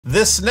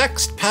This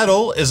next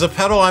pedal is a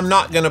pedal I'm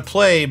not going to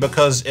play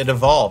because it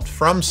evolved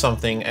from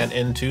something and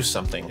into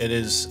something. It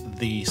is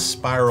the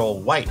Spiral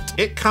White.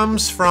 It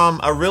comes from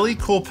a really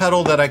cool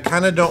pedal that I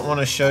kind of don't want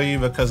to show you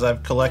because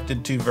I've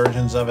collected 2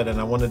 versions of it and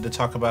I wanted to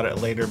talk about it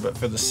later, but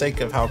for the sake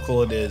of how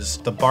cool it is,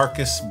 the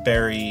Barkus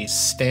Berry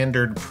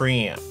standard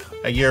preamp.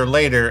 A year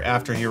later,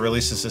 after he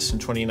releases this in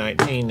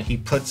 2019, he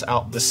puts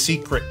out the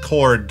secret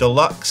Chord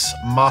Deluxe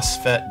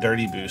MOSFET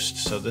Dirty Boost.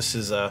 So this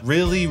is a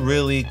really,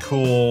 really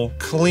cool,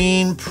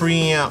 clean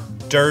preamp,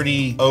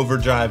 dirty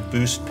overdrive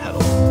boost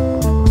pedal.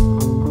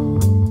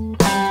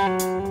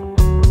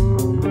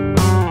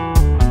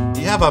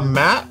 Have a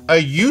map, a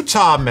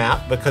Utah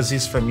map because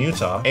he's from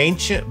Utah.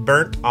 Ancient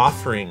burnt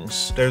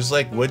offerings. There's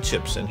like wood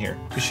chips in here.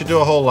 We should do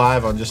a whole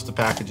live on just the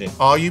packaging.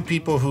 All you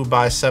people who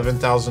buy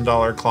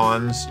 $7,000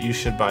 Klons, you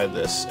should buy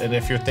this. And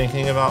if you're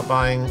thinking about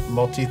buying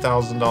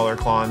multi-$1,000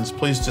 Klons,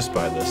 please just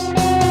buy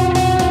this.